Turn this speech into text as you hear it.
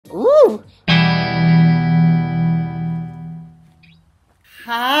Ooh!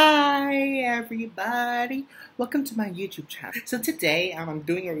 Hi everybody! Welcome to my YouTube channel. So today I'm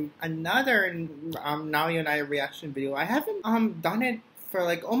doing another Now You and I reaction video. I haven't done it for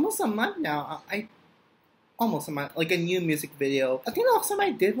like almost a month now. Almost a month, like a new music video. I think the last time I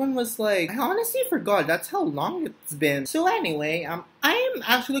did one was like, I honestly forgot. That's how long it's been. So anyway, I am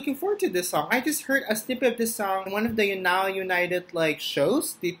actually looking forward to this song. I just heard a snippet of this song in one of the Now United like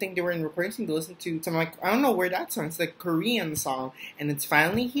shows. They think they were in recording to listen to some like, I don't know where that song. It's like Korean song, and it's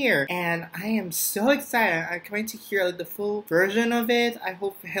finally here. And I am so excited. I'm going to hear like the full version of it. I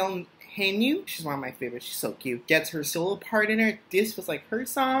hope Chiu, she's one of my favorites. She's so cute. Gets her solo part in her. This was like her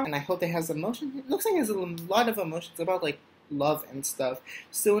song, and I hope it has emotion. It looks like it has a lot of emotions about like love and stuff.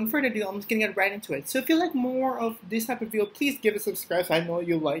 So in further ado, I'm just gonna get right into it. So if you like more of this type of video, please give it a subscribe. So I know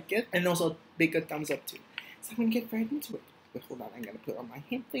you like it, and also big a thumbs up too. So I'm gonna get right into it. But hold on, I'm gonna put on my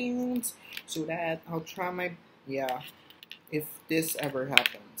headphones so that I'll try my if this ever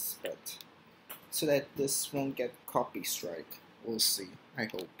happens, but so that this won't get copy strike. We'll see. I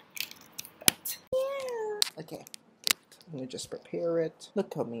hope. Okay, let me just prepare it.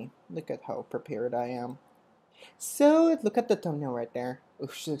 Look at me. Look at how prepared I am. So, look at the thumbnail right there. Oh,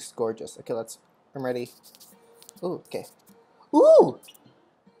 she looks gorgeous. Okay, I'm ready. Ooh, okay. Ooh!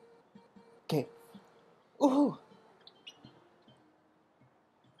 Okay. Ooh!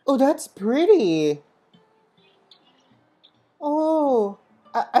 Oh, that's pretty! Oh!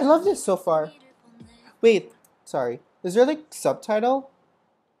 I love this so far. Wait, sorry. Is there like subtitle?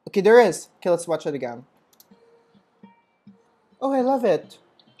 Okay, there is. Okay, let's watch it again. Oh, I love it.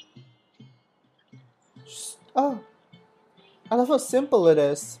 Oh, I love how simple it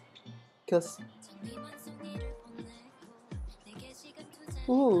is.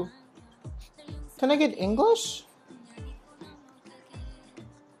 Ooh. Can I get English?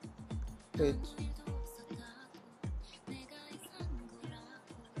 Wait.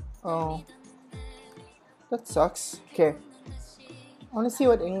 Oh. That sucks. Okay. I want to see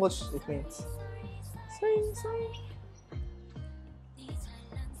what English it means. Sorry.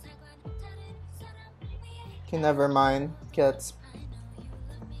 Okay, never mind. Okay, let's...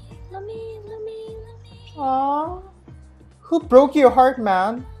 Aww. Who broke your heart,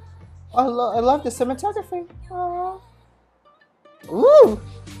 man? I love the cinematography. Aww. Ooh!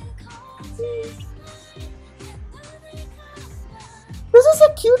 This is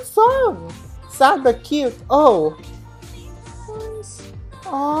a cute song! Sad but cute. Oh!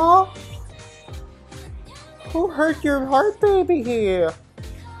 Aww! Who hurt your heart, baby, here?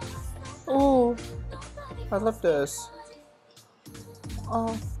 Oh! I love this.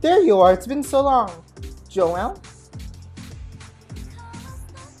 Oh, there you are. It's been so long. Joelle?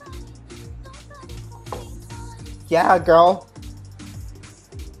 Yeah, girl.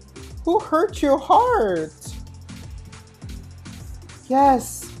 Who hurt your heart?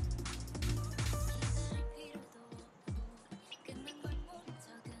 Yes.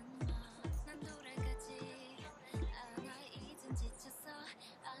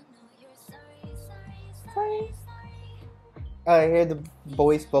 I hear the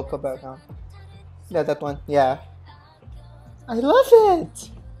boys spoke about now. Yeah, that one. Yeah. I love it!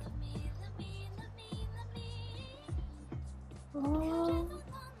 Oh.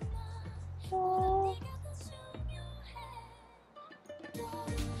 Oh.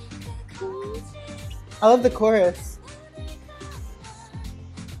 I love the chorus.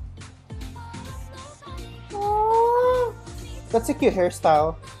 Oh. That's a cute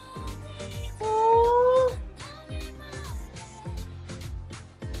hairstyle.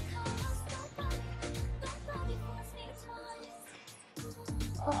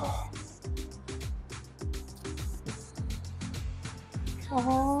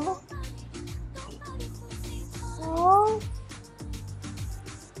 Aww. Aww.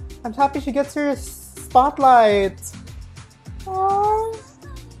 I'm happy she gets her spotlight. Aww.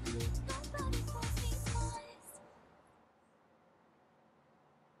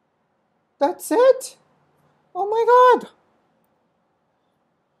 That's it? Oh my god.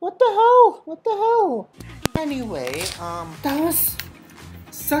 What the hell? What the hell? Anyway, that was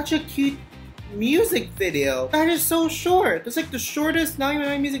such a cute music video. That is so short. It's like the shortest Now You and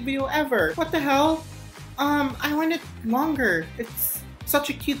I music video ever. What the hell? I want it longer. It's such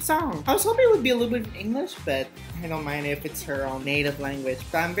a cute song. I was hoping it would be a little bit of English, but I don't mind if it's her own native language.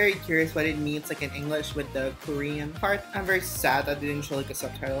 But I'm very curious what it means like in English with the Korean part. I'm very sad that they didn't show like a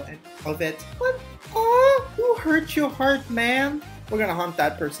subtitle of it. What? Oh, who hurt your heart, man? We're gonna hunt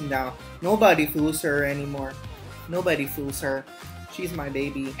that person down. Nobody fools her anymore. Nobody fools her. She's my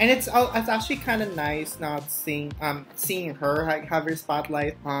baby, and it's actually kind of nice not seeing her have her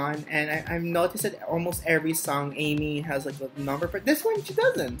spotlight on. And I've noticed that almost every song Amy has like a number, but this one she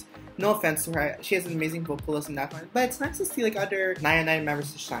doesn't. No offense to her, she has an amazing vocalist in that one, but it's nice to see like other 99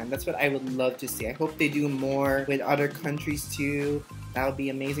 members to shine. That's what I would love to see. I hope they do more with other countries too. That would be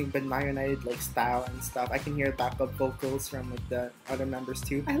amazing, but My United like style and stuff. I can hear backup vocals from like the other members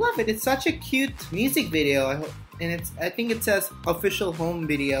too. I love it. It's such a cute music video. I hope, and I think it says official home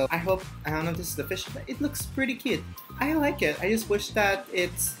video. I don't know if this is official, but it looks pretty cute. I like it. I just wish that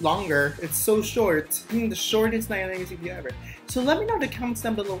it's longer. It's so short. I mean, the shortest 99 music video ever. So let me know in the comments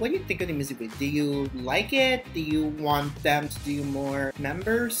down below what you think of the music video. Do you like it? Do you want them to do more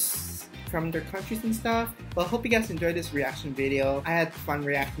members from their countries and stuff? Well, I hope you guys enjoyed this reaction video. I had fun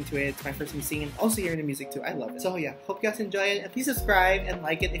reacting to it. It's my first time seeing it, also hearing the music too. I love it. So yeah, hope you guys enjoy it. And please subscribe and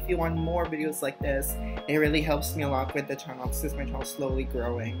like it if you want more videos like this. It really helps me a lot with the channel since my channel is slowly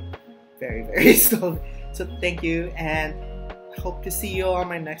growing. Very, very slowly. So thank you, and I hope to see you on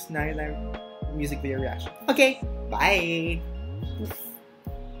my next 99 music video reaction. Okay, bye!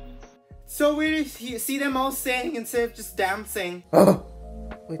 So weird to see them all sing instead of just dancing.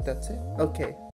 Wait, that's it? Okay.